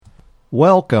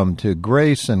Welcome to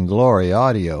Grace and Glory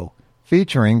Audio,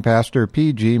 featuring Pastor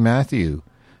P.G. Matthew.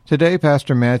 Today,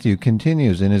 Pastor Matthew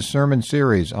continues in his sermon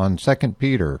series on 2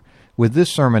 Peter with this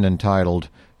sermon entitled,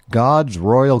 God's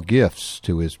Royal Gifts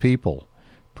to His People,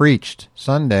 preached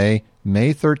Sunday,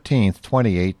 May 13th,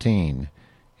 2018.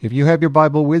 If you have your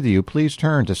Bible with you, please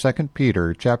turn to 2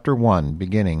 Peter chapter 1,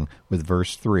 beginning with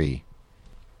verse 3.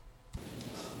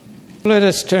 Let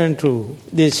us turn to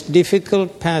this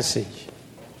difficult passage.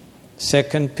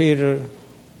 2 Peter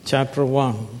chapter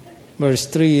 1, verse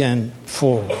 3 and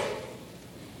 4.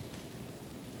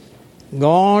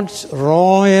 God's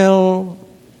royal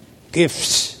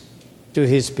gifts to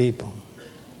His people.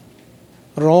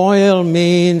 Royal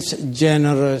means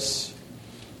generous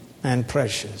and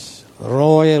precious.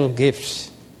 Royal gifts.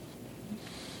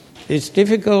 It's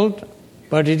difficult,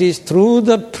 but it is through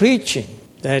the preaching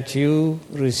that you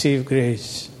receive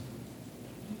grace.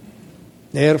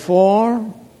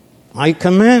 Therefore, I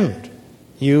command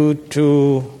you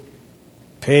to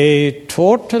pay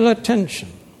total attention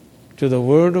to the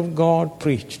Word of God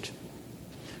preached.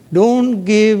 Don't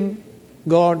give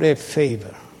God a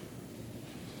favor.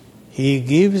 He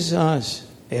gives us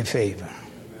a favor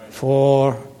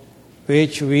for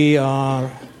which we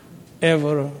are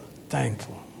ever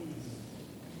thankful.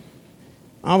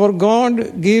 Our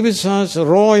God gives us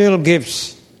royal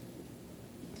gifts,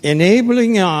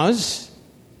 enabling us,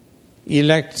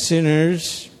 elect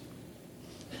sinners,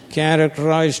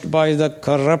 characterized by the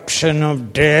corruption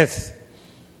of death,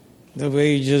 the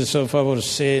wages of our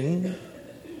sin,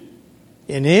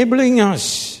 enabling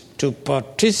us to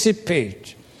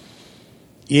participate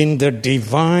in the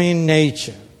divine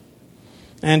nature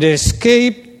and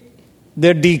escape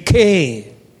the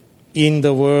decay in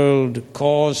the world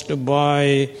caused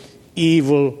by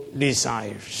evil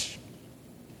desires.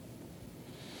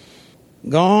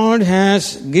 God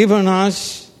has given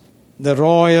us the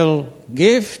royal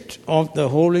gift of the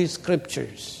Holy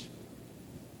Scriptures.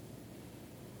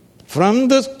 From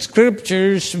the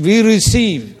Scriptures we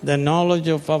receive the knowledge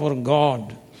of our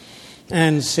God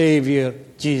and Savior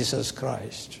Jesus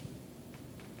Christ,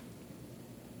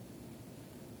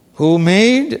 who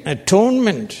made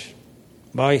atonement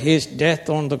by His death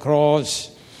on the cross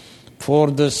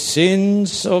for the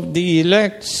sins of the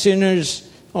elect sinners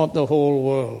of the whole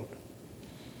world.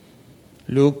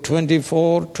 Luke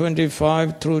 24,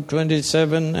 25 through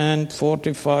 27 and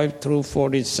 45 through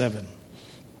 47.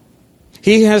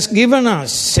 He has given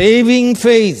us saving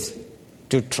faith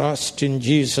to trust in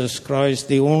Jesus Christ,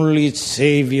 the only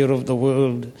Savior of the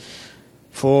world,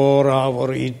 for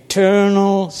our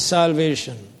eternal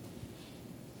salvation.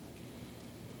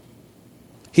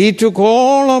 He took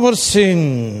all our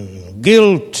sin,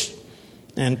 guilt,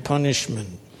 and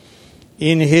punishment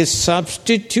in His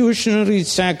substitutionary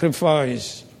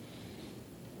sacrifice,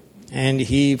 and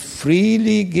He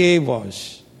freely gave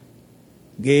us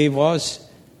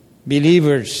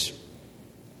believers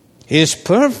His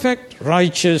perfect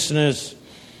righteousness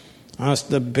as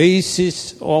the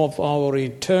basis of our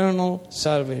eternal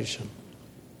salvation.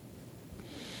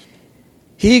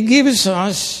 He gives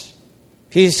us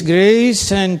His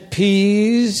grace and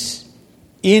peace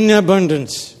in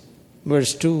abundance.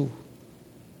 Verse 2.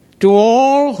 To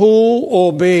all who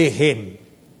obey Him.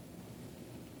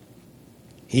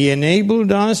 He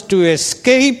enabled us to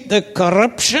escape the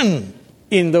corruption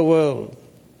in the world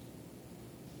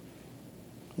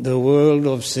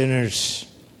of sinners,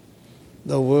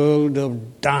 the world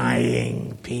of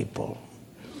dying people.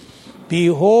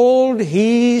 Behold,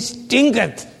 He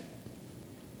stinketh.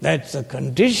 That's the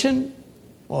condition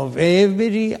of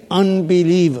every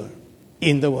unbeliever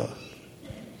in the world.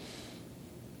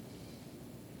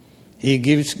 He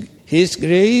gives His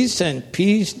grace and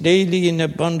peace daily in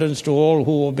abundance to all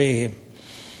who obey Him.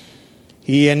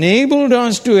 He enabled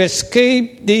us to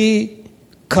escape the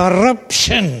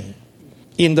corruption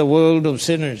in the world of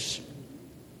sinners.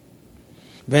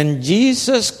 When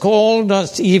Jesus called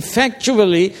us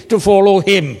effectually to follow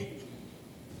Him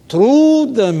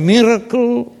through the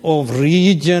miracle of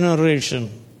regeneration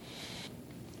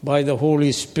by the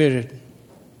Holy Spirit,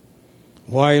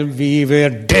 while we were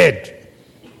dead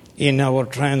in our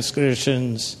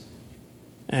transgressions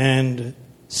and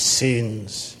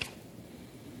sins.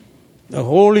 The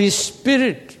Holy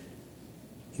Spirit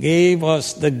gave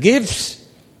us the gifts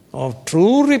of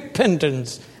true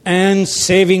repentance and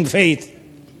saving faith.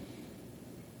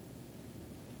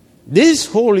 This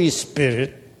Holy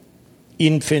Spirit,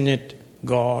 infinite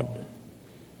God,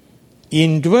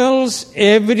 indwells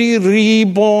every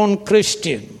reborn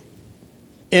Christian,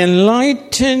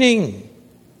 enlightening,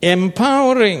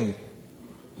 empowering,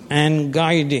 and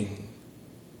guiding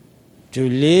to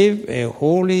live a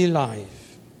holy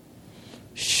life,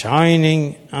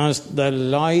 shining as the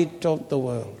light of the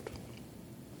world.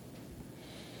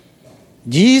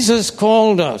 Jesus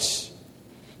called us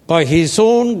by his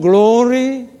own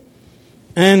glory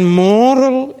and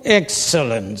moral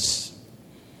excellence,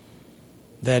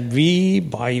 that we,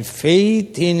 by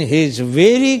faith in his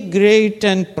very great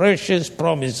and precious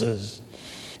promises,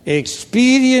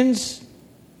 experience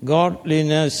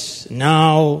godliness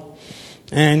now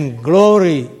and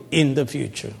glory in the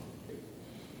future.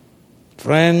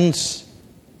 Friends,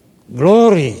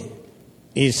 glory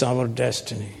is our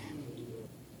destiny.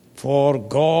 For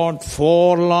God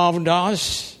foreloved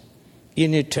us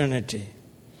in eternity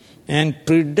and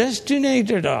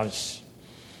predestinated us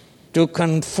to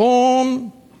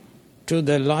conform to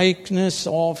the likeness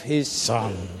of his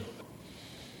Son.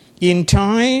 In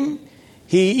time,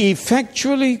 he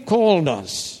effectually called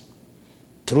us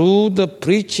through the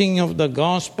preaching of the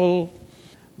gospel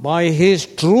by his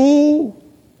true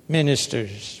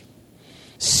ministers,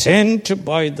 sent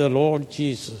by the Lord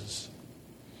Jesus.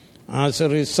 As a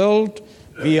result,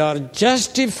 we are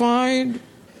justified,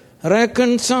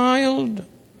 reconciled,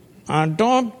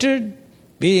 adopted,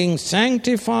 being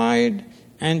sanctified,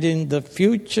 and in the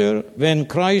future, when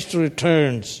Christ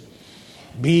returns,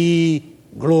 be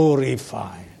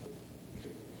glorified.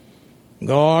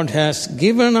 God has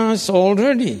given us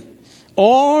already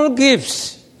all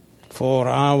gifts for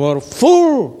our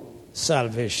full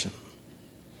salvation.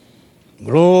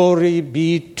 Glory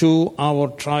be to our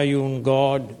triune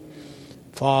God,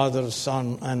 Father,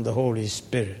 Son, and the Holy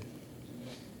Spirit.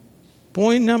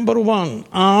 Point number 1,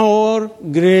 our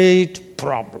great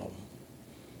problem.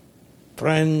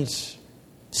 Friends,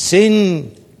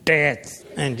 sin, death,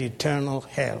 and eternal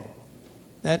hell.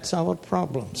 That's our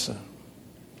problem, sir.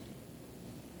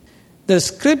 The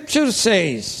scripture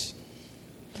says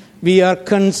we are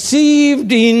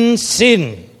conceived in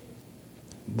sin,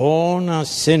 born as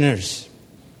sinners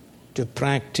to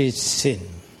practice sin.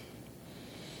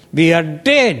 We are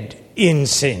dead in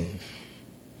sin.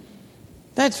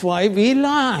 That's why we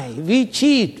lie, we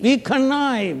cheat, we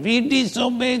connive, we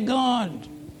disobey God.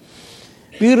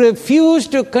 We refuse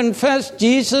to confess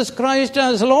Jesus Christ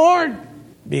as Lord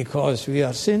because we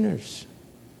are sinners.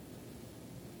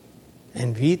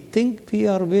 And we think we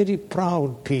are very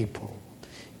proud people.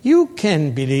 You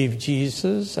can believe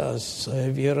Jesus as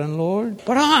Savior and Lord,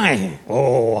 but I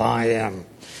am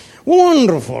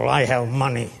wonderful, I have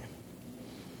money.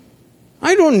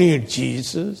 I don't need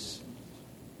Jesus.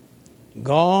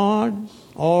 God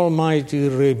Almighty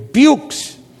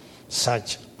rebukes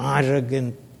such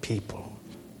arrogant people.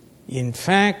 In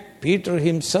fact, Peter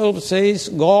himself says,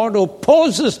 God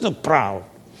opposes the proud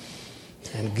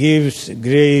and gives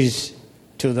grace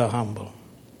to the humble.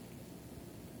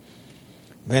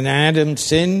 When Adam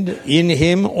sinned, in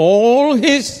him all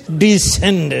his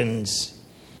descendants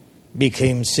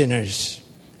became sinners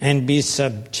and be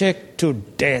subject to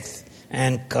death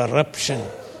and corruption,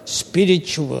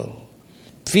 spiritual,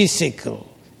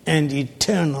 physical, and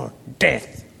eternal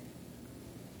death.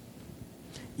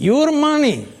 Your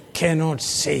money cannot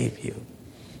save you.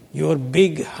 Your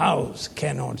big house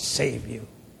cannot save you.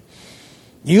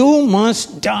 You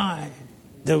must die.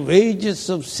 The wages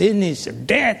of sin is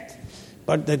death,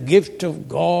 but the gift of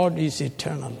God is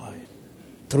eternal life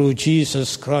through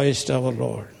Jesus Christ our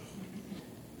Lord.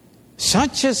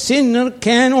 Such a sinner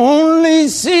can only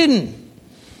sin.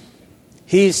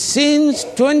 He sins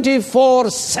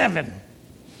 24/7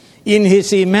 in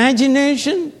his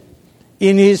imagination,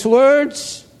 in his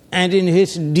words, and in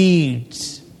his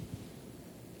deeds.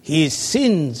 He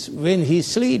sins when he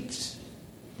sleeps.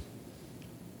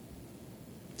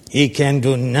 He can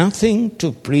do nothing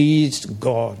to please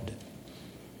God.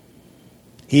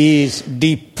 He is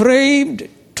depraved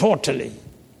totally.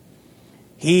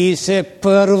 He is a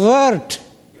pervert.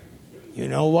 You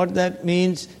know what that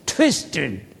means?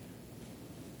 Twisted.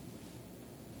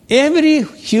 Every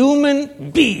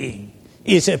human being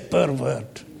is a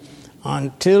pervert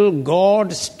until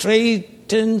God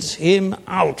straightens him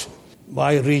out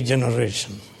by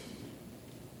regeneration.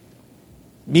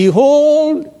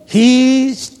 Behold,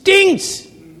 he stinks.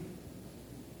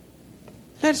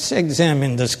 Let's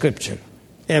examine the scripture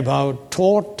about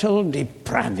total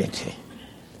depravity,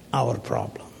 our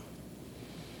problem.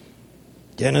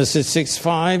 Genesis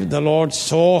 6:5, the Lord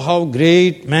saw how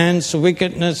great man's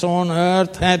wickedness on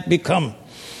earth had become,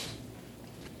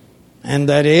 and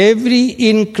that every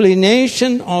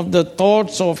inclination of the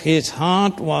thoughts of his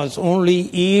heart was only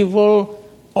evil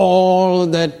all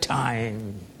the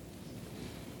time.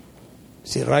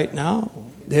 See, right now,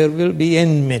 there will be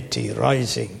enmity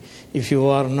rising if you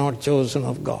are not chosen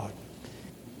of God.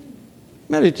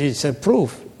 Well, it is a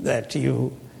proof that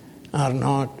you are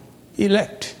not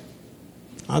elect.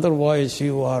 Otherwise,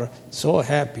 you are so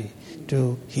happy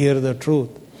to hear the truth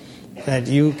that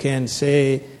you can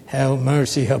say, "Have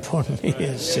mercy upon me,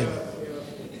 a sinner."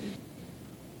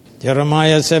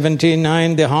 Jeremiah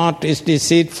 17:9, the heart is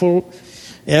deceitful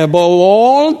above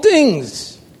all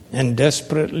things and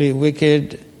desperately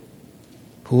wicked.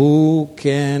 Who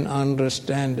can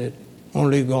understand it?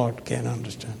 Only God can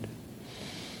understand it.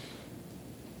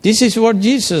 This is what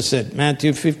Jesus said,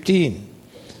 Matthew 15.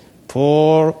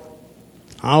 For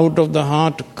out of the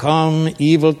heart come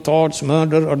evil thoughts,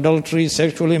 murder, adultery,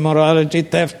 sexual immorality,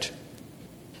 theft,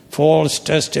 false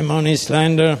testimony,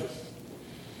 slander.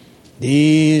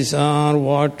 These are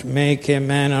what make a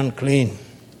man unclean.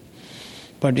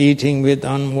 But eating with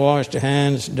unwashed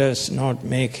hands does not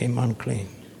make him unclean.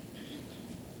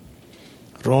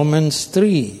 Romans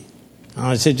 3.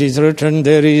 As it is written,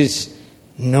 there is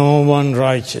no one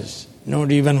righteous,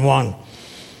 not even one.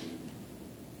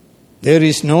 There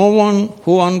is no one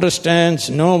who understands,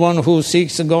 no one who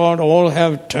seeks God. All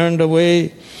have turned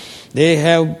away. They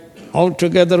have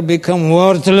altogether become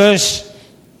worthless.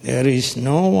 There is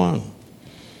no one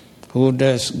who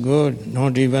does good,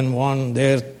 not even one.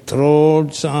 Their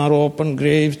throats are open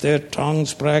graves, their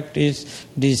tongues practice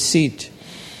deceit.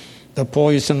 The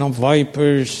poison of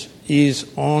vipers is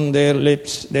on their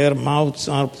lips. Their mouths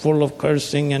are full of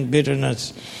cursing and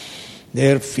bitterness.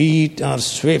 Their feet are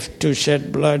swift to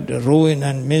shed blood. Ruin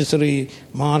and misery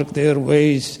mark their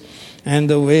ways, and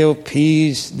the way of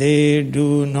peace they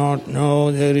do not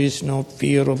know. There is no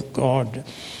fear of God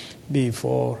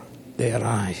before their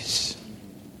eyes.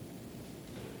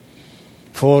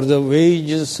 For the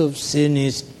wages of sin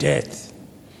is death,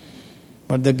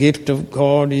 but the gift of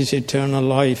God is eternal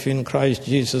life in Christ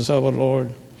Jesus our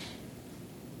Lord.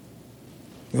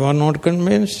 You are not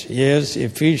convinced? Yes,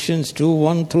 Ephesians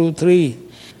 2:1-3.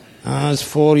 As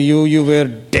for you, you were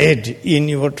dead in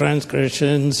your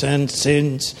transgressions and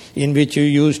sins in which you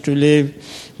used to live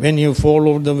when you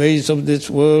followed the ways of this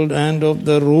world and of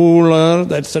the ruler,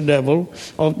 that's the devil,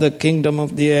 of the kingdom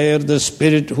of the air, the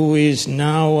spirit who is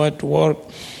now at work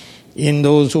in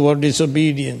those who are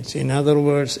disobedient. In other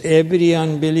words, every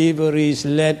unbeliever is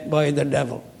led by the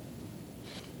devil.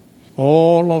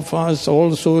 All of us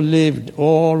also lived,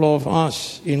 all of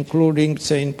us, including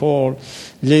St. Paul,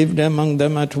 lived among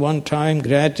them at one time,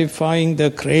 gratifying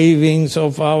the cravings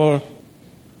of our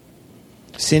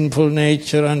sinful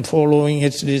nature and following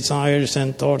its desires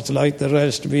and thoughts. Like the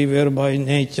rest, we were by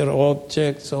nature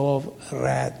objects of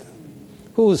wrath.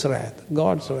 Whose wrath?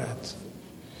 God's wrath.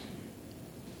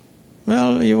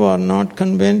 Well, you are not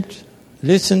convinced?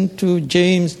 Listen to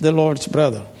James, the Lord's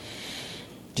brother.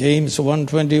 James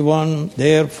 1:21,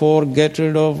 therefore get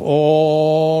rid of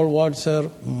all what's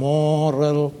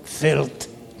moral filth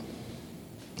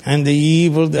and the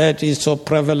evil that is so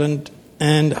prevalent,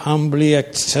 and humbly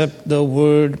accept the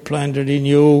word planted in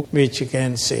you which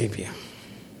can save you.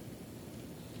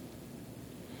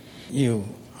 You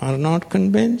are not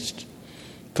convinced?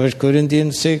 1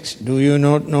 Corinthians 6, do you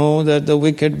not know that the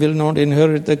wicked will not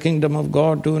inherit the kingdom of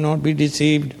God? Do not be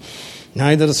deceived.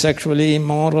 Neither sexually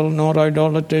immoral, nor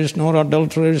idolaters, nor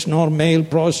adulterers, nor male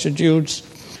prostitutes,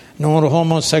 nor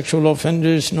homosexual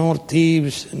offenders, nor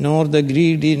thieves, nor the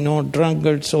greedy, nor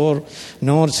drunkards,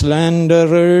 nor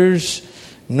slanderers,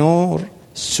 nor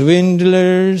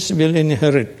swindlers will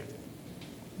inherit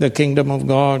the kingdom of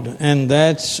God. And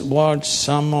that's what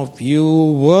some of you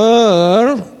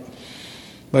were.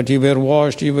 But you were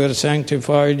washed, you were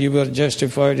sanctified, you were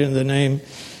justified in the name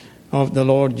of the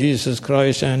Lord Jesus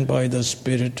Christ and by the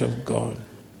Spirit of God.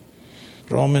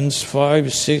 Romans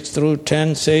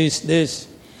 5:6-10 says this: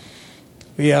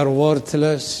 we are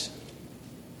worthless,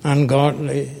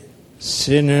 ungodly,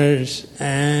 sinners,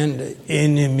 and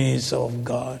enemies of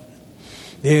God.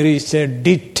 There is a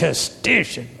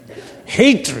detestation,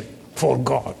 hatred for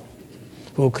God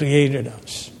who created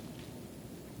us.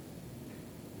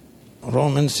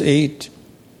 Romans 8,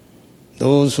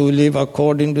 those who live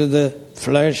according to the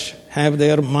flesh have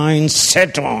their minds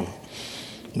set on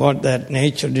what that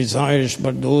nature desires,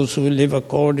 but those who live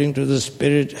according to the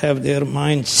Spirit have their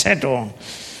minds set on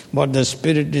what the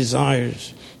Spirit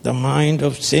desires. The mind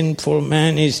of sinful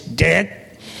man is death,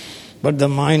 but the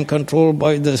mind controlled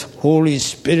by the Holy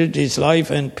Spirit is life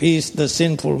and peace. The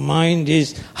sinful mind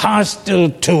is hostile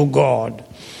to God.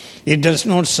 It does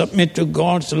not submit to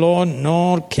God's law,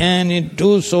 nor can it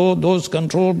do so. Those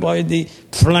controlled by the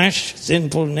flesh,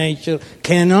 sinful nature,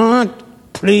 cannot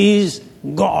please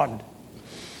God.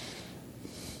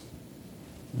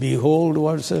 Behold,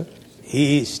 what's it?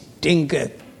 He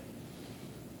stinketh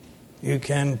You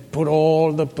can put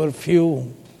all the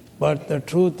perfume, but the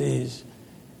truth is,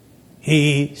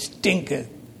 he stinketh.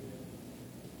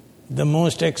 The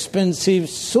most expensive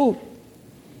suit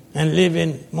and live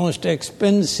in most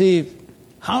expensive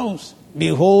house.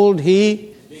 Behold,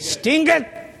 he stinketh.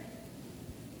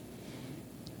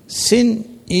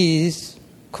 Sin is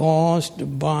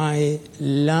caused by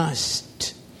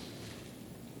lust.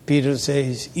 Peter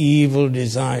says, evil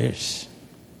desires.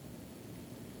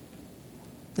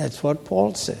 That's what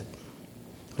Paul said.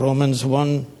 Romans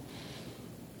 1.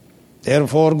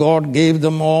 Therefore God gave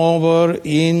them over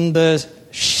in the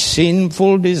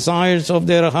sinful desires of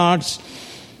their hearts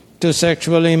to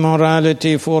sexual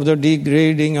immorality for the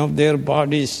degrading of their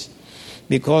bodies.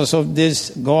 Because of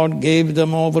this, God gave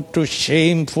them over to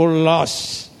shameful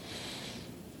lusts.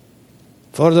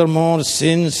 Furthermore,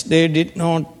 since they did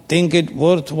not think it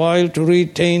worthwhile to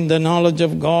retain the knowledge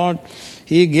of God,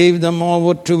 He gave them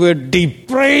over to a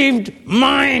depraved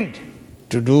mind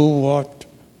to do what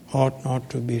ought not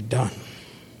to be done.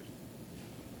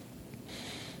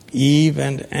 Eve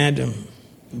and Adam,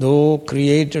 though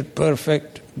created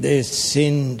perfect, they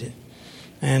sinned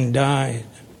and died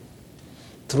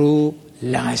through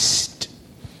lust.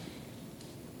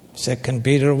 2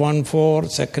 Peter 1:4,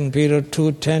 2 Peter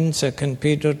 2:10, 2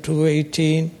 Peter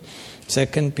 2:18,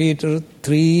 2 Peter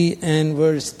 3 and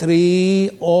verse 3,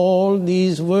 all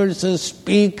these verses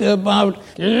speak about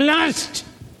lust.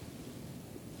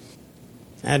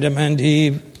 Adam and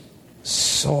Eve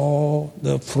saw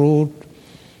the fruit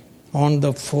on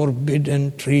the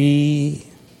forbidden tree,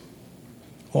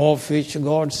 of which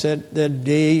God said, the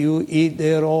day you eat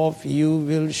thereof, you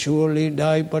will surely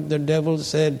die. But the devil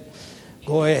said,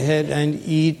 go ahead and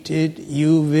eat it,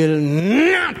 you will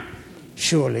not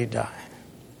surely die.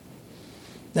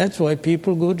 That's why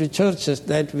people go to churches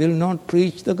that will not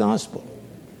preach the gospel.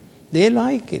 They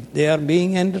like it. They are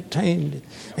being entertained.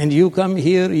 And you come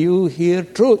here, you hear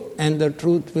truth, and the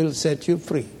truth will set you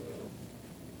free.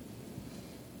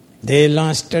 They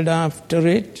lusted after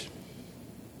it.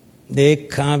 They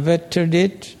coveted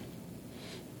it.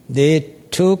 They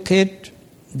took it.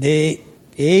 They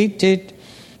ate it.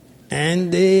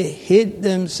 And they hid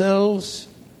themselves.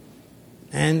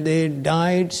 And they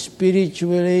died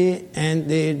spiritually. And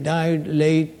they died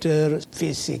later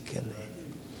physically.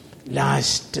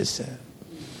 Lust, sir.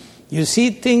 You see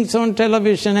things on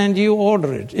television and you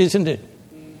order it, isn't it?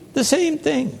 The same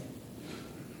thing.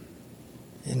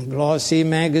 In glossy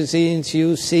magazines,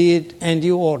 you see it and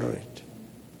you order it.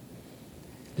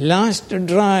 Lust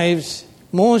drives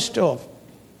most of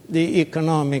the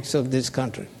economics of this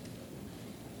country.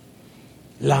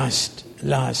 Lust,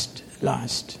 lust,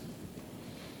 lust.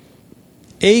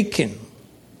 Achan,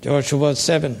 Joshua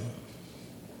 7.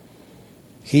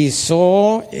 He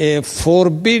saw a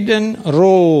forbidden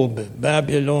robe,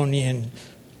 Babylonian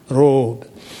robe.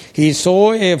 He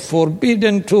saw a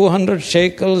forbidden 200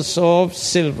 shekels of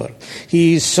silver.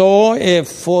 He saw a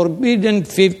forbidden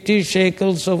 50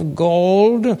 shekels of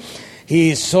gold.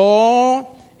 He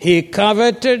saw, he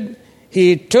coveted,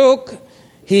 he took,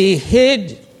 he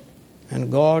hid. And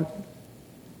God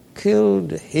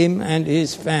killed him and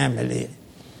his family.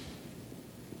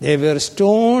 They were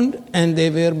stoned and they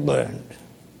were burned.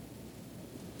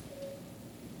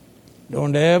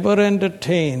 Don't ever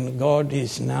entertain. God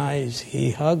is nice.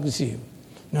 He hugs you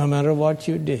no matter what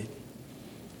you did.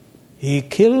 He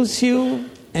kills you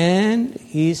and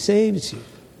He saves you.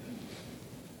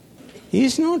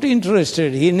 He's not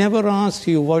interested. He never asks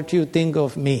you what you think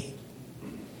of me.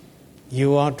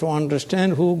 You are to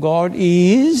understand who God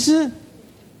is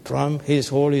from His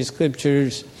holy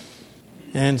scriptures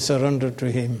and surrender to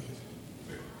Him.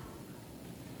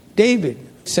 David,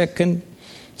 2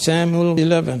 Samuel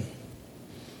 11.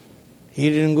 He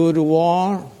didn't go to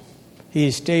war.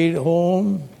 He stayed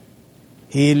home.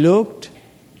 He looked.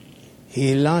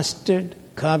 He lusted,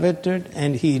 coveted,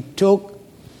 and he took.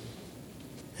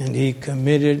 And he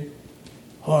committed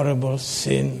horrible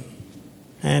sin.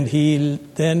 And he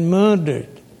then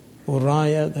murdered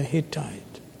Uriah the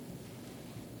Hittite.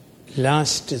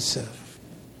 Lust, sir.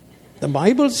 The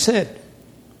Bible said,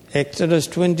 Exodus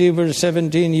 20 verse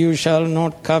 17, you shall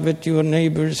not covet your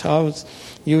neighbor's house.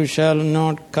 You shall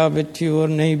not covet your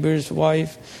neighbor's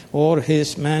wife or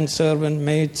his manservant,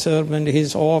 maidservant,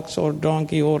 his ox or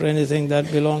donkey or anything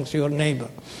that belongs to your neighbor.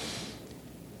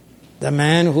 The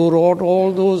man who wrote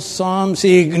all those psalms,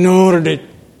 he ignored it.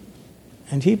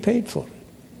 And he paid for it.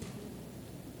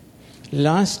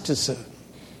 Last, sir.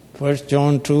 1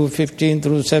 John 2, 15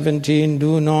 through 17,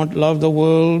 do not love the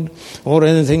world or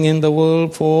anything in the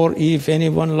world, for if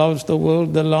anyone loves the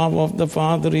world, the love of the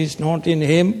Father is not in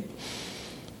him.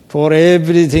 For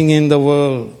everything in the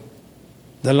world,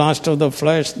 The lust of the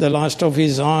flesh, the lust of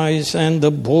his eyes, and the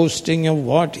boasting of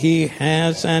what he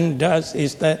has and does.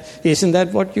 Isn't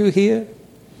that what you hear?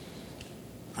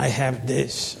 I have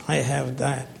this, I have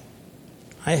that.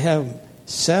 I have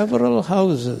several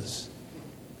houses.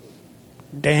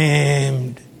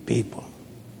 Damned people.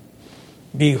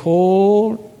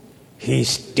 Behold, he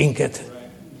stinketh.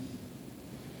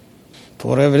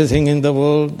 For everything in the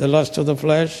world, the lust of the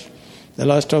flesh, the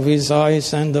lust of his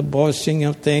eyes, and the boasting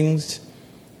of things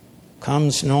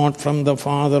comes not from the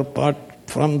Father, but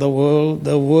from the world.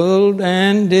 The world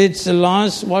and its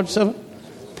lust,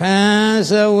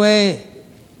 pass away.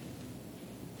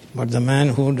 But the man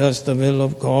who does the will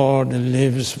of God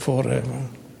lives forever.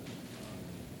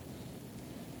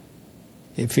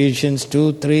 Ephesians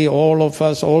 2:3, all of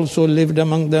us also lived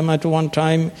among them at one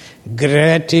time,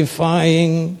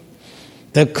 gratifying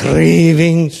the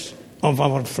cravings of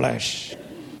our flesh,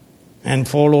 and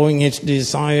following its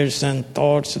desires and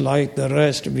thoughts. Like the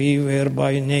rest, we were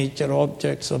by nature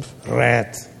objects of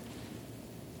wrath.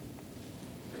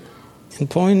 And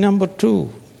point number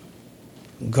 2,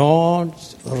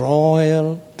 God's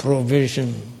royal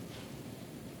provision.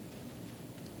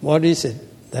 What is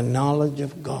it? The knowledge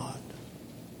of God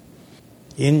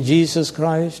in Jesus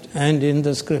Christ and in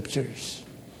the Scriptures.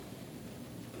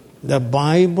 The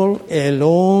Bible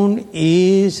alone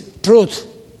is truth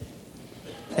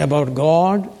about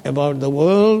God, about the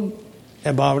world,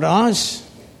 about us,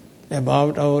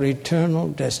 about our eternal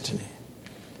destiny.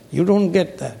 You don't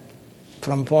get that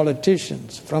from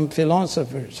politicians, from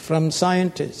philosophers, from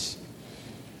scientists.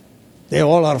 They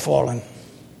all are fallen.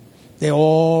 They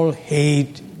all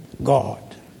hate God.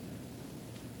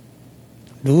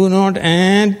 Do not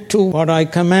add to what I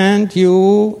command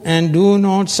you, and do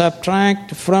not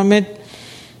subtract from it,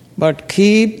 but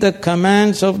keep the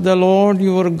commands of the Lord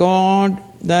your God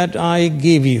that I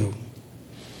give you.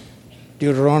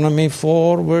 Deuteronomy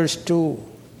 4 verse 2.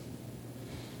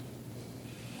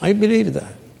 I believe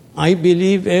that. I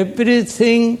believe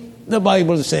everything the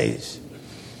Bible says.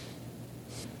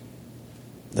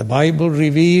 The Bible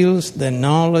reveals the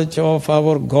knowledge of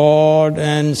our God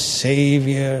and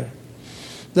Savior.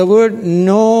 The word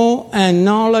know and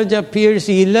knowledge appears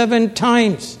 11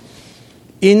 times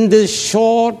in this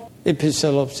short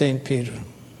epistle of St. Peter.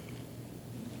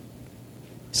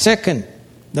 Second,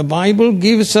 the Bible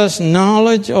gives us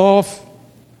knowledge of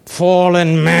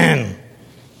fallen man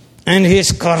and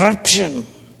his corruption.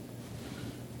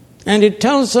 And it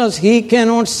tells us he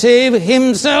cannot save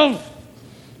himself.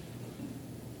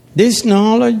 This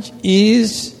knowledge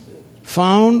is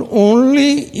found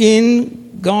only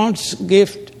in God's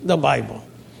gift, the Bible.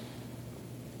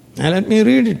 Now let me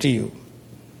read it to you.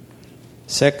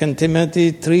 2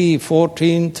 Timothy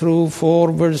 3:14 through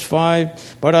 4 verse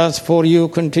 5. But as for you,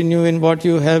 continue in what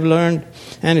you have learned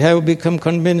and have become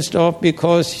convinced of,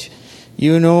 because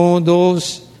you know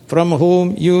those from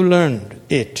whom you learned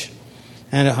it,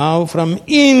 and how from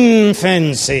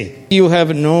infancy you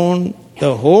have known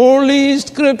the Holy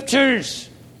Scriptures,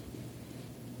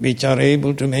 which are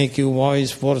able to make you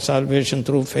wise for salvation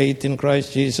through faith in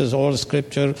Christ Jesus. All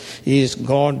Scripture is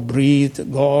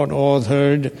God-breathed,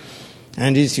 God-authored,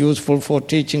 and is useful for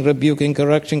teaching, rebuking,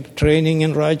 correcting, training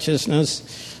in righteousness,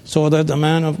 so that the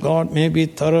man of God may be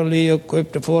thoroughly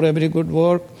equipped for every good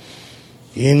work.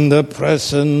 In the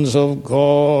presence of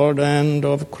God and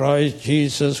of Christ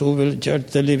Jesus, who will judge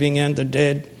the living and the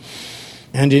dead,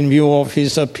 and in view of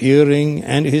his appearing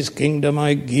and his kingdom,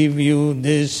 I give you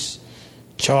this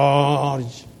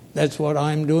charge. That's what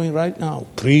I'm doing right now.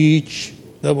 Preach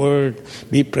the word.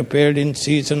 Be prepared in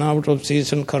season, out of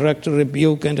season. Correct,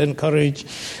 rebuke, and encourage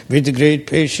with great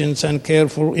patience and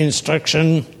careful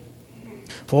instruction.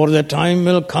 For the time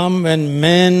will come when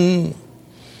men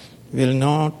will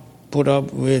not put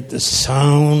up with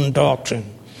sound doctrine.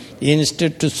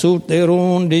 Instead, to suit their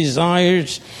own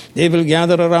desires, they will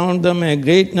gather around them a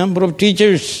great number of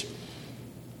teachers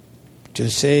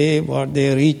to say what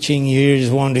their itching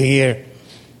ears want to hear.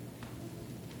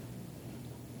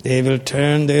 They will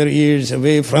turn their ears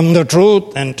away from the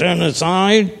truth and turn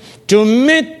aside to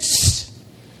myths.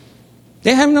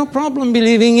 They have no problem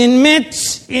believing in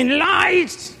myths, in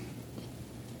lies,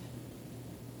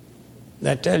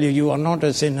 that tell you you are not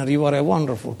a sinner, you are a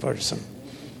wonderful person.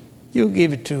 You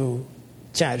give to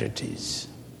charities.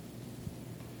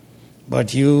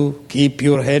 But you keep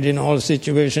your head in all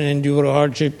situations, endure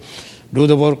hardship, do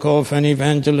the work of an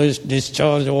evangelist,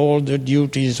 discharge all the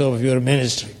duties of your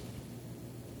ministry.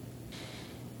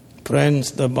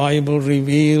 Friends, the Bible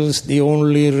reveals the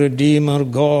only Redeemer,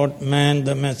 God, man,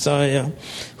 the Messiah,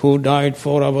 who died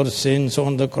for our sins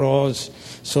on the cross,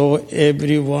 so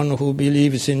everyone who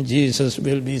believes in Jesus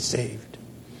will be saved.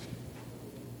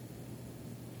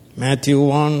 Matthew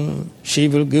 1, she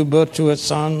will give birth to a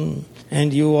son,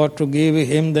 and you ought to give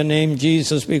him the name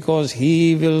Jesus because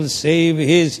he will save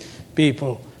his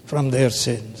people from their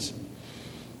sins.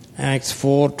 Acts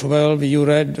 4:12, you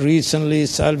read recently,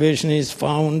 salvation is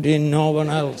found in no one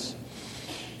else.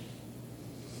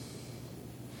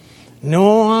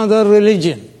 No other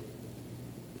religion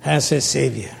has a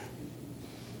Savior.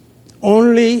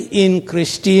 Only in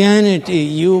Christianity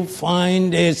you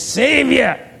find a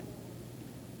Savior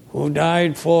who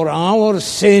died for our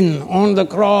sin on the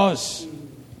cross.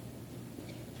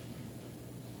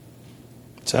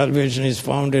 Salvation is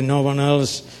found in no one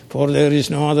else, for there is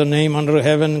no other name under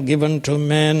heaven given to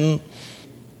men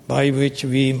by which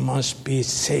we must be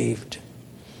saved.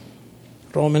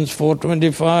 Romans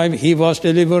 4:25, he was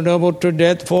delivered over to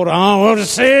death for our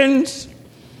sins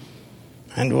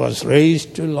and was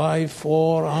raised to life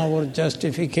for our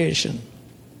justification.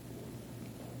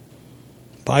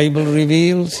 Bible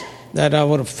reveals that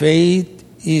our faith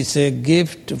is a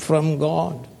gift from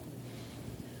God.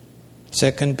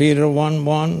 2 Peter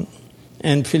 1:1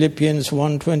 and Philippians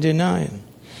 1:29.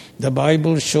 The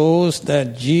Bible shows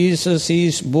that Jesus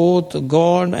is both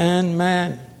God and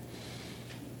man.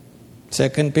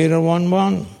 2 Peter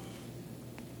 1:1.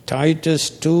 Titus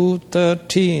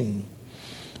 2:13.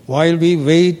 While we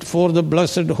wait for the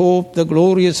blessed hope, the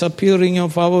glorious appearing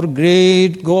of our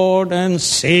great God and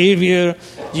Savior,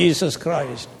 Jesus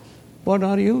Christ. What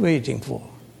are you waiting for?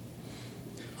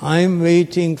 I'm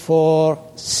waiting for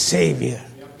Savior,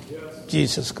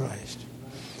 Jesus Christ.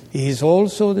 He is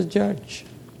also the judge.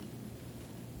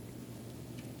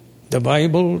 The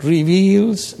Bible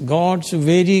reveals God's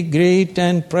very great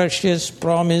and precious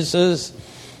promises,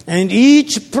 and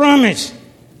each promise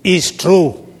is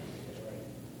true.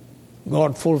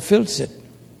 God fulfills it.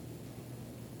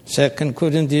 2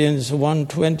 Corinthians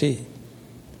 1:20.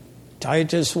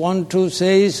 Titus 1:2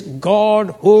 says,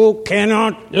 God who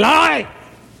cannot lie.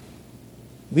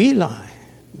 We lie,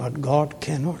 but God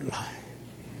cannot lie.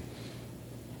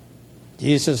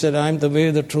 Jesus said, I am the way,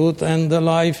 the truth, and the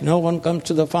life. No one comes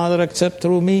to the Father except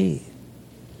through me.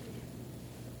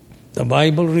 The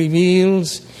Bible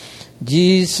reveals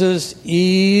Jesus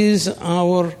is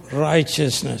our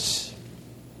righteousness.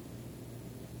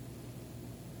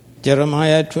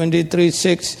 Jeremiah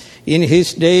 23:6, in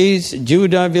his days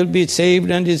Judah will be saved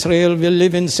and Israel will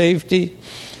live in safety.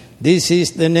 This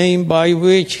is the name by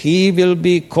which he will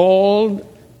be called,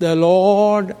 the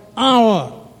Lord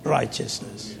our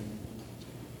righteousness.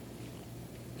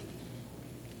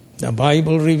 The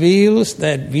Bible reveals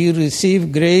that we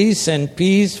receive grace and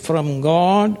peace from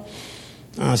God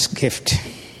as gift.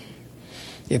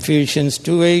 Ephesians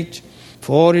 2:8,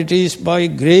 for it is by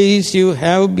grace you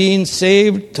have been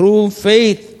saved through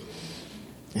faith.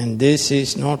 And this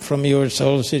is not from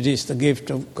yourselves, it is the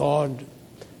gift of God.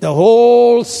 The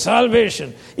whole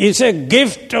salvation is a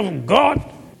gift of God.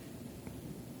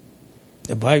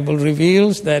 The Bible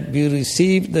reveals that we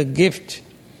receive the gift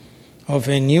of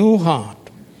a new heart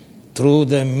through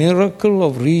the miracle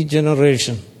of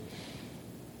regeneration.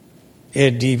 A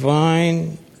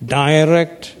divine,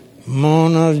 direct,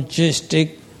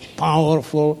 monergistic,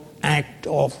 powerful act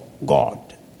of God.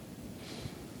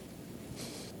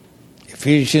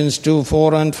 Ephesians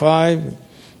 2:4 and 5.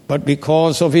 But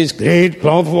because of his great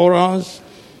love for us,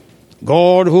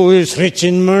 God, who is rich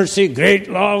in mercy, great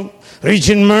love, rich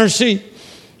in mercy,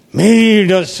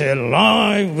 made us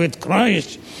alive with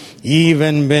Christ,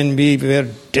 even when we were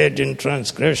dead in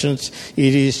transgressions.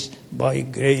 It is by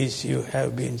grace you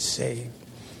have been saved.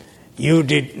 You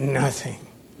did nothing.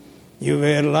 You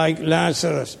were like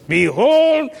Lazarus.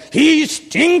 Behold, he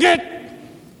stinketh.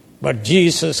 But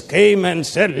Jesus came and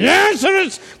said,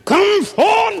 Lazarus, come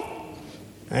forth.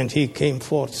 And he came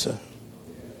forth, sir.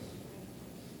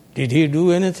 Did he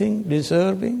do anything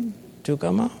deserving to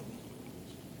come out?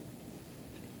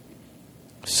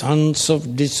 Sons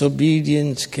of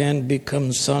disobedience can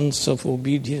become sons of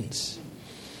obedience.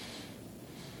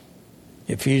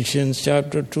 Ephesians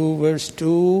chapter 2 verse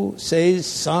 2 says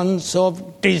sons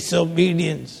of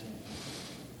disobedience.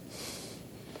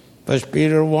 1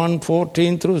 Peter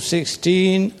 1:14 through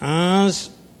 16 as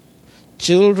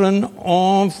children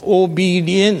of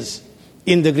obedience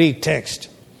in the Greek text.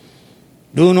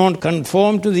 Do not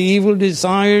conform to the evil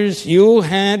desires you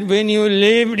had when you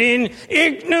lived in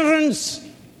ignorance.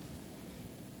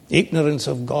 Ignorance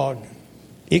of God,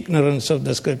 ignorance of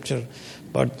the Scripture.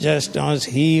 But just as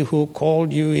he who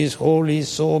called you is holy,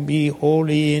 so be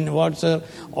holy in what, sir?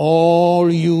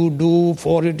 All you do,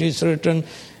 for it is written,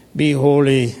 be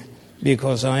holy,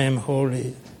 because I am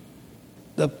holy.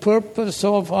 The purpose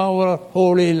of our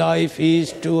holy life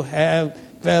is to have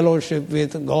fellowship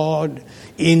with God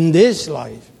in this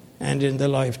life and in the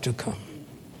life to come.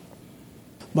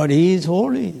 But He is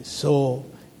holy, so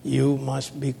you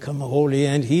must become holy,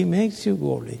 and He makes you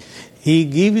holy. He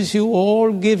gives you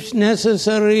all gifts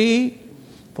necessary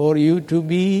for you to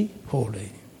be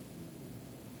holy.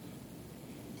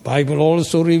 Bible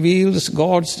also reveals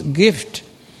God's gift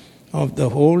of the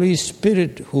Holy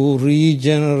Spirit, who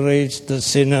regenerates the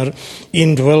sinner,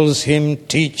 indwells him,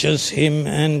 teaches him,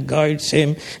 and guides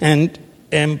him, and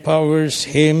empowers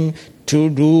him to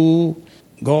do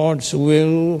God's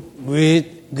will with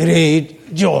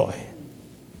great joy.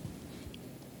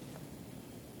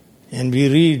 And we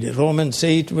read Romans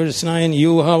 8 verse 9,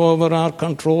 you, however, are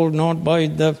controlled not by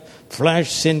the flesh,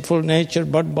 sinful nature,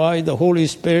 but by the Holy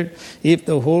Spirit, if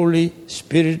the Holy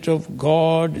Spirit of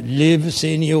God lives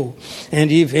in you.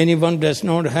 And if anyone does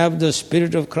not have the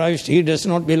Spirit of Christ, he does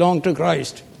not belong to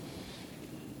Christ.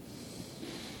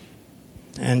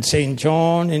 And St.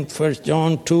 John in 1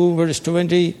 John 2 verse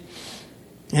 20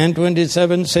 and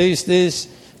 27 says this,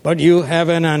 but you have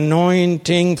an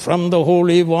anointing from the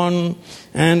Holy One,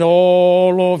 and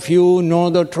all of you know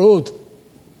the truth.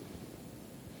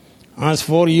 As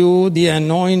for you, the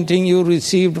anointing you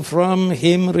received from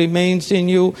Him remains in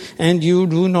you, and you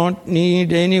do not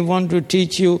need anyone to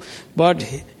teach you, but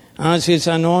as His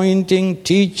anointing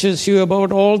teaches you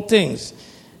about all things,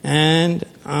 and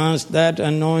as that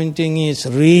anointing is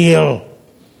real.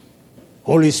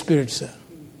 Holy Spirit, sir.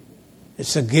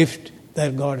 It's a gift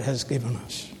that God has given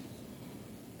us.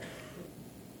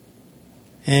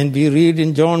 And we read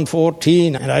in John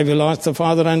 14, and I will ask the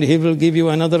Father, and He will give you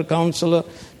another counselor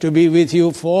to be with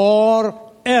you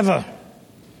forever.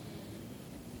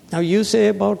 Now you say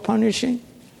about punishing,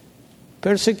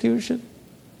 persecution,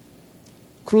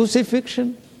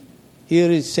 crucifixion.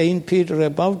 Here is St. Peter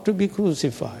about to be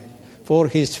crucified for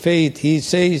his faith. He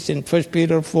says in 1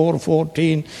 Peter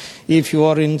 4:14, if you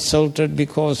are insulted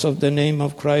because of the name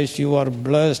of Christ, you are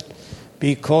blessed,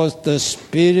 because the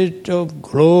Spirit of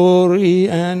glory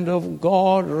and of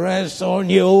God rests on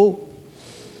you.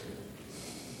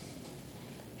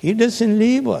 He doesn't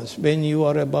leave us when you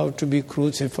are about to be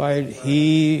crucified.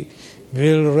 He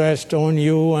will rest on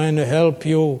you and help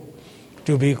you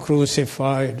to be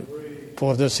crucified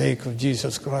for the sake of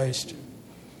Jesus Christ.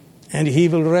 And He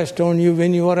will rest on you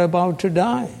when you are about to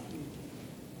die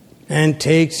and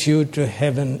takes you to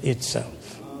heaven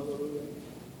itself.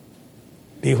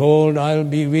 Behold, I'll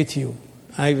be with you.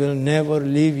 I will never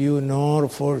leave you nor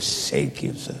forsake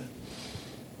you, sir.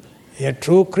 A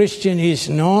true Christian is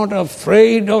not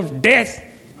afraid of death.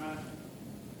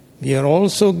 We are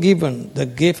also given the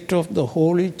gift of the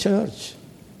Holy Church,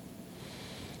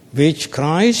 which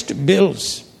Christ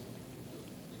builds,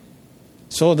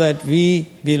 so that we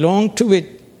belong to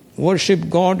it, worship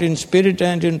God in spirit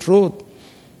and in truth,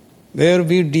 where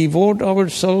we devote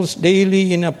ourselves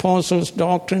daily in apostles'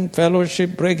 doctrine,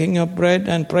 fellowship, breaking of bread,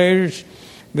 and prayers,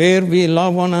 where we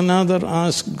love one another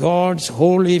as God's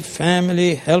holy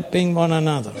family, helping one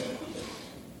another.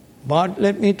 But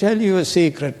let me tell you a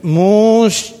secret.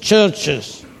 Most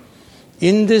churches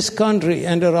in this country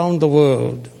and around the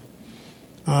world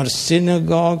are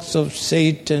synagogues of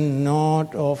Satan,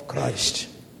 not of Christ.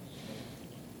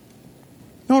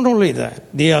 Not only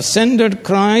that, the ascended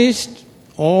Christ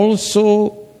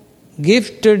also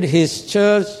gifted His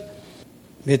church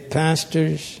with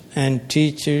pastors and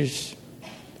teachers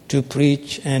to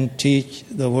preach and teach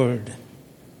the Word.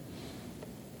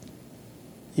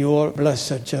 Your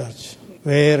blessed church,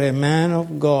 where a man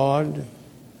of God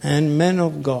and men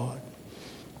of God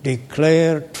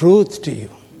declare truth to you.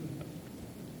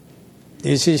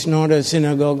 This is not a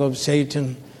synagogue of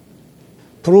Satan.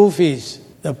 Proof is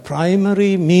the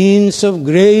primary means of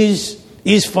grace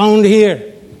is found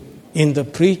here in the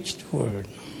preached word.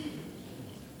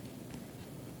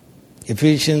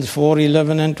 Ephesians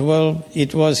 4:11 and 12,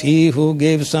 it was He who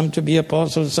gave some to be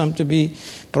apostles, some to be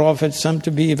prophets, some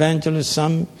to be evangelists,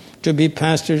 some to be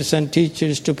pastors and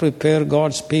teachers, to prepare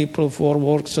God's people for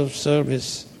works of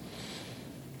service.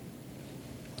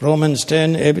 Romans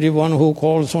 10, everyone who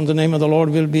calls on the name of the Lord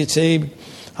will be saved.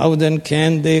 How then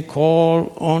can they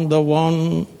call on the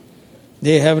one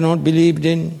they have not believed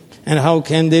in? And how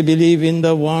can they believe in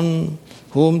the one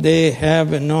whom they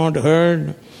have not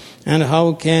heard? And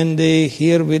how can they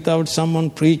hear without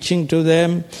someone preaching to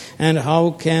them? And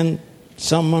how can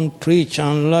someone preach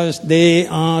unless they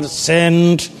are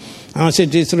sent? As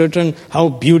it is written, how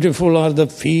beautiful are the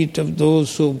feet of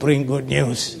those who bring good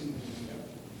news.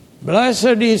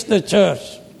 Blessed is the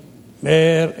church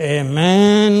where a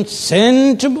man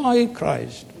sent by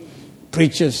Christ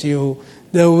preaches you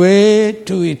the way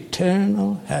to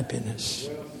eternal happiness.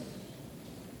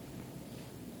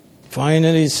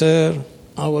 Finally, sir,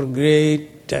 our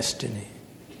great destiny.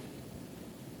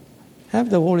 Have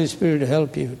the Holy Spirit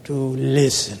help you to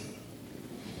listen.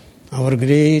 Our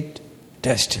great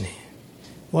destiny.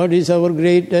 What is our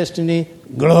great destiny?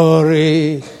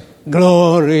 Glory,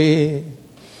 glory.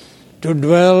 To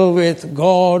dwell with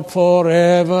God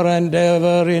forever and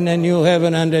ever in a new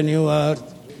heaven and a new earth.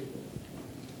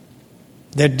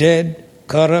 The dead,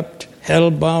 corrupt,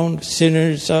 hell-bound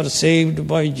sinners are saved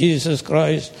by Jesus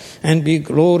Christ and be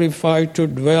glorified to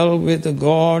dwell with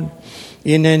God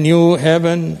in a new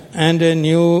heaven and a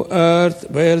new earth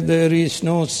where there is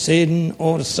no sin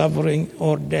or suffering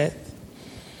or death.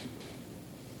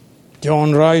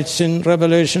 John writes in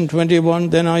Revelation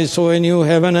 21, "Then I saw a new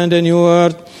heaven and a new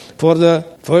earth, for the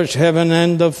first heaven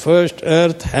and the first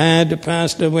earth had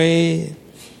passed away,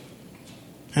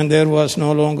 and there was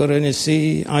no longer any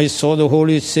sea. I saw the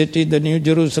holy city, the new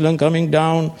Jerusalem, coming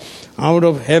down out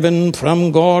of heaven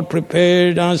from God,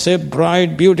 prepared as a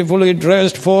bride beautifully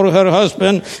dressed for her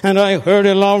husband. And I heard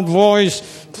a loud voice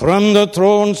from the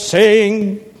throne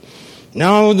saying,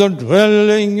 'Now the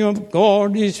dwelling of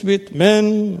God is with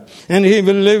men, and he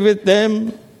will live with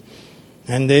them,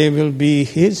 and they will be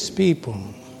his people.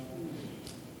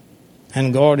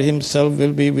 And God himself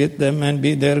will be with them and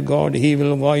be their God. He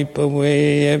will wipe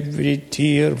away every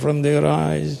tear from their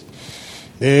eyes.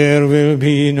 There will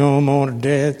be no more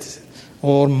death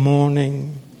or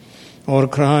mourning or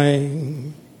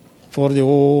crying, for the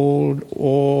old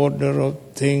order of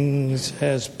things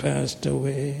has passed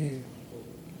away.'"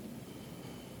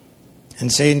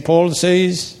 And St. Paul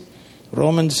says,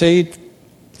 Romans 8,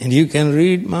 and you can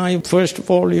read my first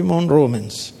volume on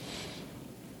Romans.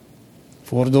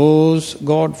 "For those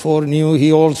God foreknew,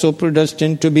 he also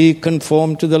predestined to be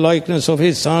conformed to the likeness of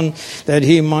his Son, that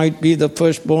he might be the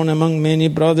firstborn among many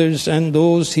brothers. And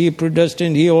those he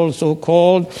predestined, he also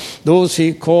called. Those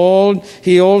he called,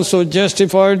 he also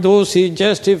justified. Those he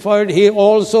justified, he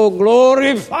also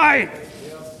glorified."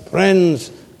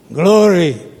 Friends,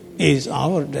 glory is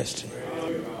our destiny.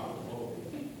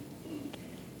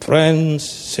 Friends,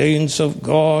 saints of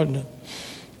God,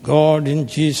 God in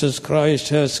Jesus Christ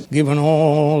has given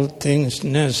all things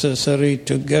necessary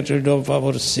to get rid of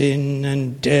our sin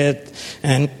and death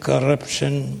and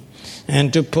corruption,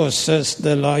 and to possess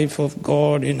the life of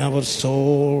God in our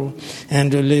soul,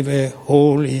 and to live a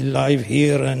holy life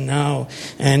here and now,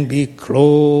 and be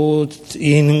clothed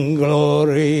in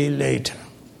glory later.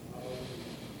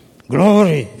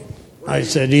 Glory, I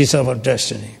said, is our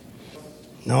destiny.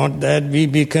 Not that we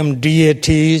become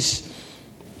deities,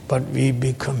 but we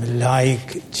become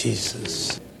like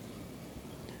Jesus.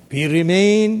 We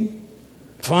remain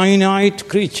finite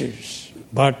creatures,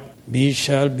 but we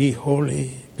shall be holy,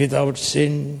 without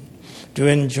sin, to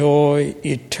enjoy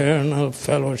eternal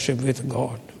fellowship with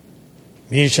God.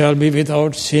 We shall be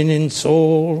without sin in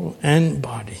soul and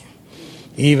body.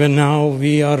 Even now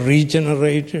we are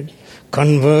regenerated,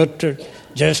 converted,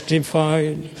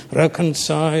 justified,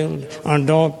 reconciled,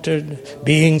 adopted,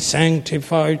 being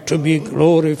sanctified, to be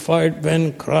glorified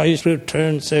when Christ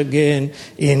returns again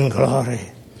in glory.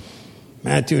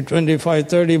 Matthew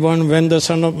 25:31, "When the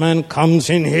Son of Man comes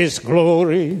in his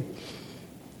glory,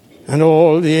 and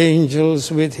all the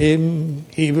angels with him,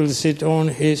 he will sit on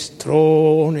his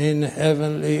throne in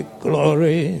heavenly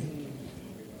glory."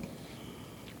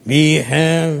 We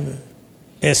have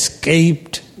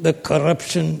escaped the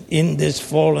corruption in this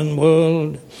fallen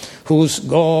world, whose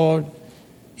God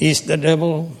is the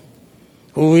devil,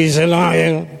 who is a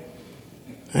liar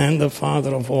and the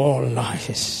father of all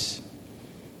lies.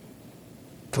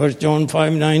 1 John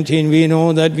 5:19, we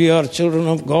know that we are children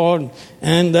of God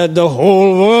and that the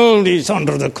whole world is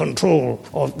under the control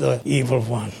of the evil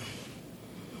one.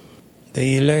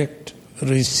 The elect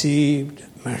received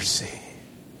mercy.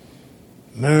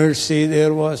 Mercy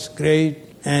there was great,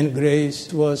 and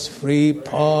grace was free.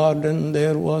 Pardon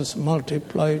there was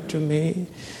multiplied to me.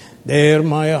 There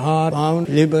my heart found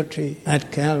liberty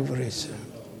at Calvary.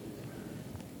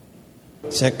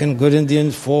 2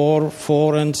 Corinthians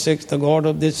 4 and 6, "The God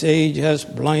of this age has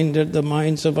blinded the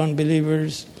minds of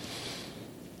unbelievers."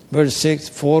 Verse 6,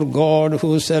 "For God,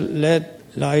 who said, 'Let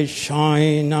light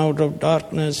shine out of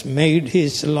darkness,' made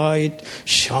his light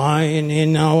shine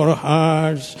in our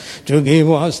hearts to give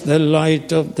us the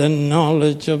light of the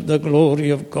knowledge of the glory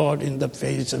of God in the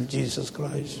face of Jesus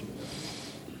Christ."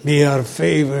 We are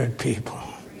favored people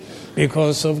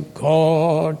because of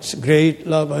God's great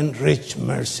love and rich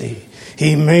mercy.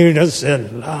 He made us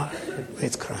alive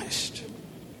with Christ.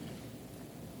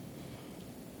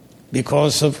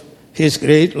 Because of His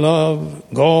great love,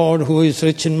 God, who is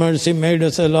rich in mercy, made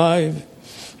us alive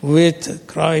with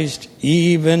Christ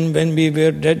even when we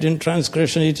were dead in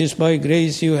transgression, it is by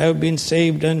grace you have been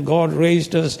saved, and God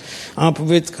raised us up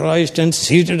with Christ and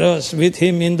seated us with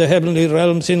him in the heavenly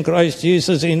realms in Christ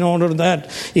Jesus, in order that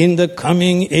in the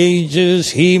coming ages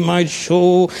he might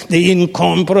show the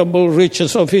incomparable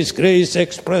riches of his grace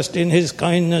expressed in his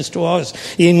kindness to us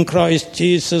in Christ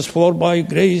Jesus. For by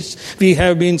grace we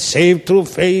have been saved through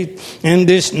faith, and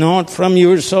this not from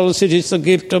yourselves, it is the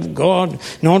gift of God,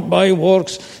 not by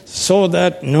works, so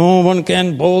that no one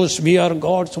can boast. We are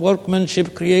God's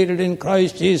workmanship, created in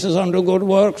Christ Jesus unto good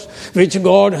works, which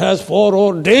God has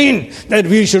foreordained that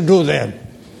we should do them.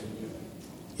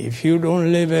 If you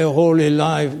don't live a holy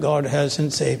life, God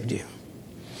hasn't saved you.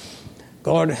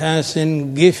 God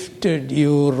hasn't gifted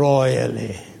you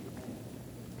royally.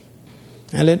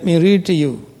 Now let me read to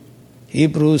you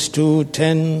Hebrews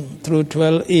 2:10 through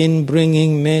 12, in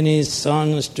bringing many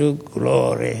sons to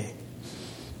glory.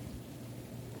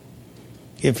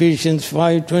 Ephesians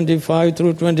 5:25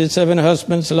 through 27,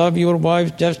 husbands, love your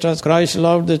wives just as Christ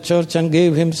loved the church and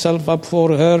gave himself up for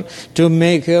her, to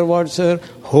make her, what's her?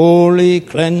 Holy,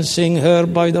 cleansing her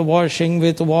by the washing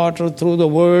with water through the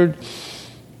word,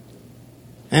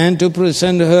 and to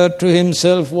present her to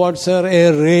himself, what's her?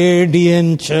 A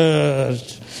radiant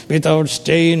church, without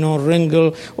stain or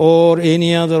wrinkle or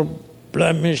any other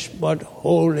blemish, but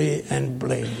holy and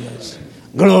blameless.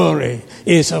 Glory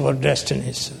is our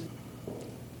destiny, sir.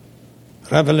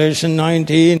 Revelation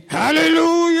 19,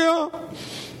 hallelujah!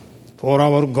 For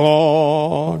our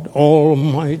God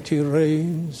Almighty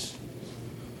reigns.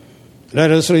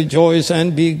 Let us rejoice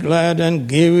and be glad and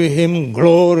give him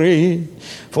glory,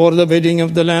 for the wedding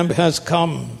of the Lamb has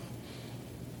come,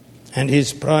 and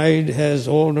his bride has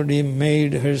already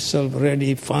made herself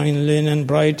ready. Fine linen,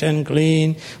 bright and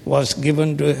clean, was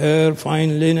given to her.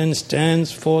 Fine linen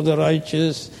stands for the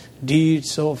righteous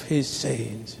deeds of his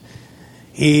saints.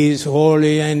 He is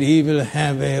holy, and he will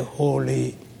have a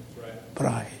holy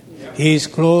bride. He is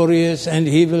glorious, and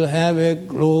he will have a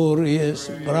glorious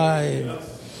bride.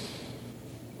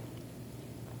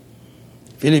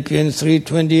 Philippians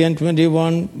 3:20 and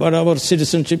 21, but our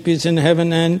citizenship is in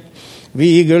heaven, and we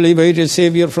eagerly wait a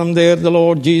Savior from there, the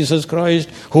Lord Jesus Christ,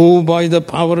 who by the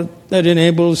power that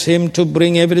enables him to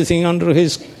bring everything under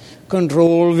his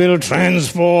control will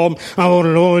transform our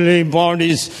lowly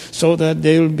bodies so that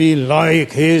they will be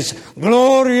like his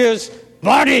glorious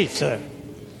body, sir.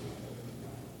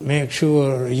 Make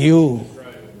sure you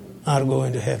are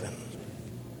going to heaven.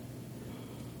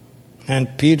 And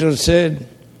Peter said,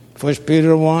 1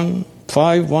 Peter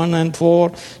 1:5, 1 and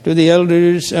 4, to the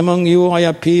elders among you I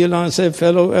appeal as a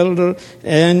fellow elder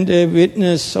and a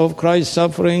witness of Christ's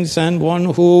sufferings, and one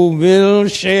who will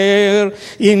share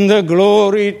in the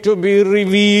glory to be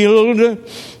revealed.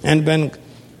 And when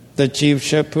the chief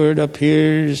shepherd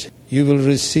appears, you will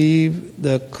receive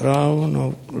the crown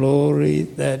of glory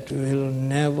that will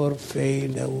never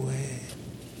fade away.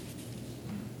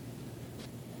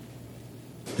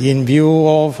 In view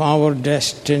of our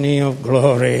destiny of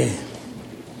glory,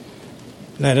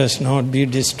 let us not be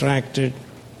distracted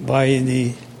by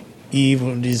the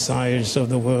evil desires of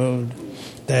the world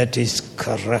that is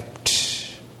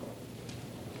corrupt.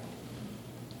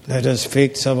 Let us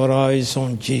fix our eyes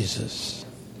on Jesus,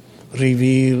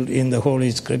 revealed in the Holy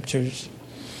Scriptures,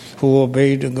 who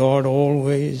obeyed God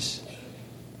always,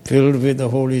 filled with the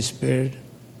Holy Spirit.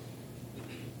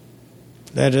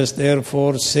 Let us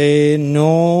therefore say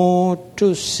no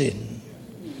to sin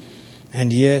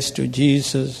and yes to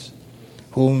Jesus,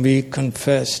 whom we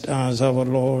confessed as our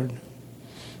Lord.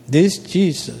 This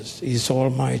Jesus is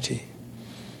Almighty,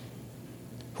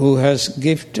 who has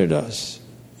gifted us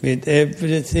with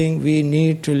everything we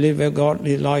need to live a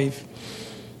godly life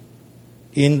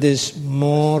in this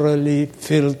morally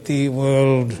filthy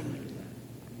world.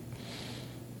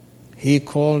 He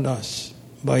called us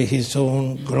by his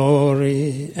own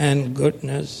glory and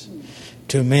goodness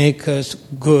to make us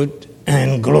good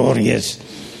and glorious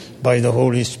by the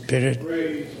Holy Spirit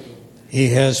he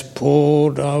has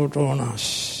poured out on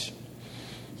us.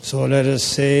 So let us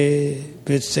say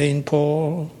with St.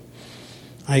 Paul,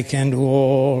 I can do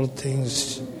all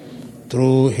things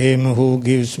through him who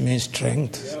gives me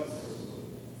strength.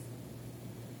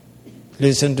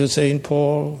 Listen to St.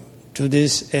 Paul. To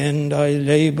this end I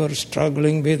labor,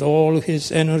 struggling with all his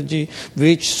energy,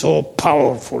 which so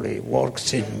powerfully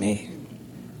works in me.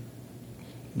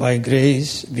 By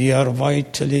grace we are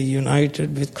vitally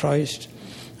united with Christ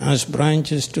as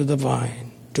branches to the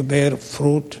vine, to bear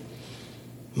fruit,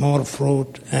 more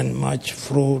fruit and much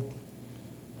fruit,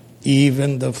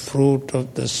 even the fruit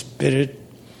of the Spirit,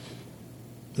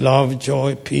 love,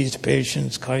 joy, peace,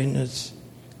 patience, kindness,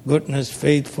 goodness,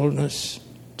 faithfulness,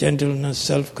 gentleness,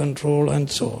 self-control, and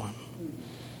so on.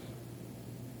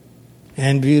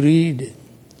 And we read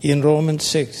in Romans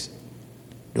 6,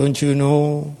 don't you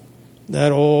know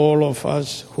that all of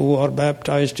us who are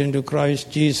baptized into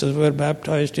Christ Jesus were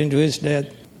baptized into his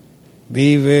death?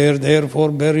 We were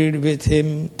therefore buried with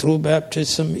him through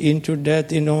baptism into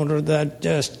death, in order that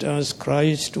just as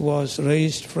Christ was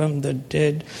raised from the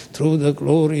dead through the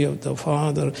glory of the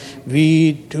Father,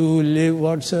 we too live,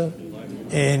 what, sir?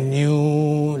 A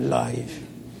new life.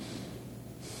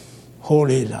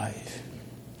 Holy life.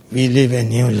 We live a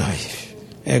new life,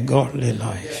 a godly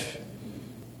life,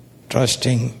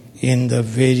 trusting in the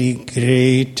very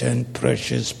great and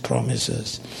precious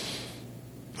promises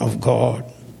of God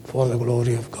for the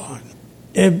glory of God.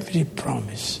 Every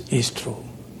promise is true.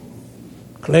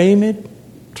 Claim it,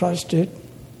 trust it,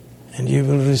 and you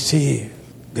will receive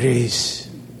grace.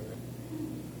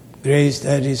 Grace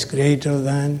that is greater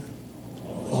than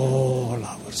all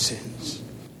our sins.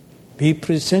 We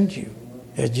present you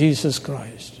as Jesus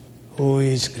Christ, who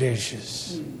is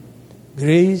gracious.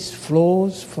 Grace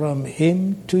flows from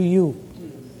him to you.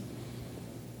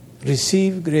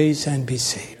 Receive grace and be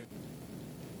saved.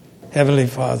 Heavenly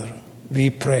Father, we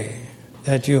pray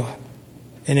that you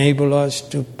enable us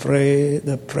to pray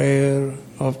the prayer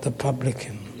of the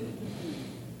publican.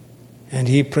 And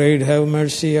he prayed, have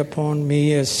mercy upon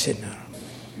me, a sinner.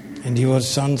 And your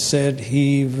Son said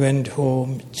he went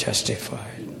home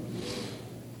justified.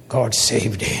 God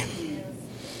saved him.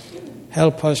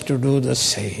 Help us to do the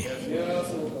same.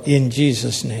 In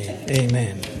Jesus' name,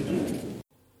 amen.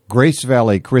 Grace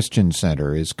Valley Christian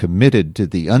Center is committed to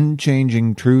the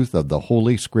unchanging truth of the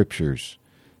Holy Scriptures.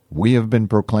 We have been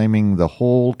proclaiming the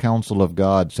whole counsel of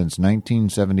God since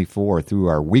 1974 through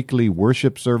our weekly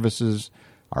worship services,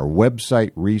 our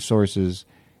website resources,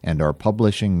 and our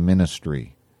publishing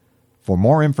ministry. For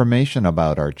more information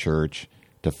about our church,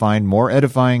 to find more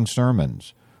edifying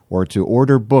sermons, or to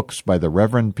order books by the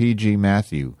Reverend P.G.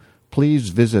 Matthew, please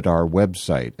visit our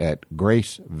website at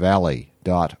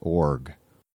gracevalley.org.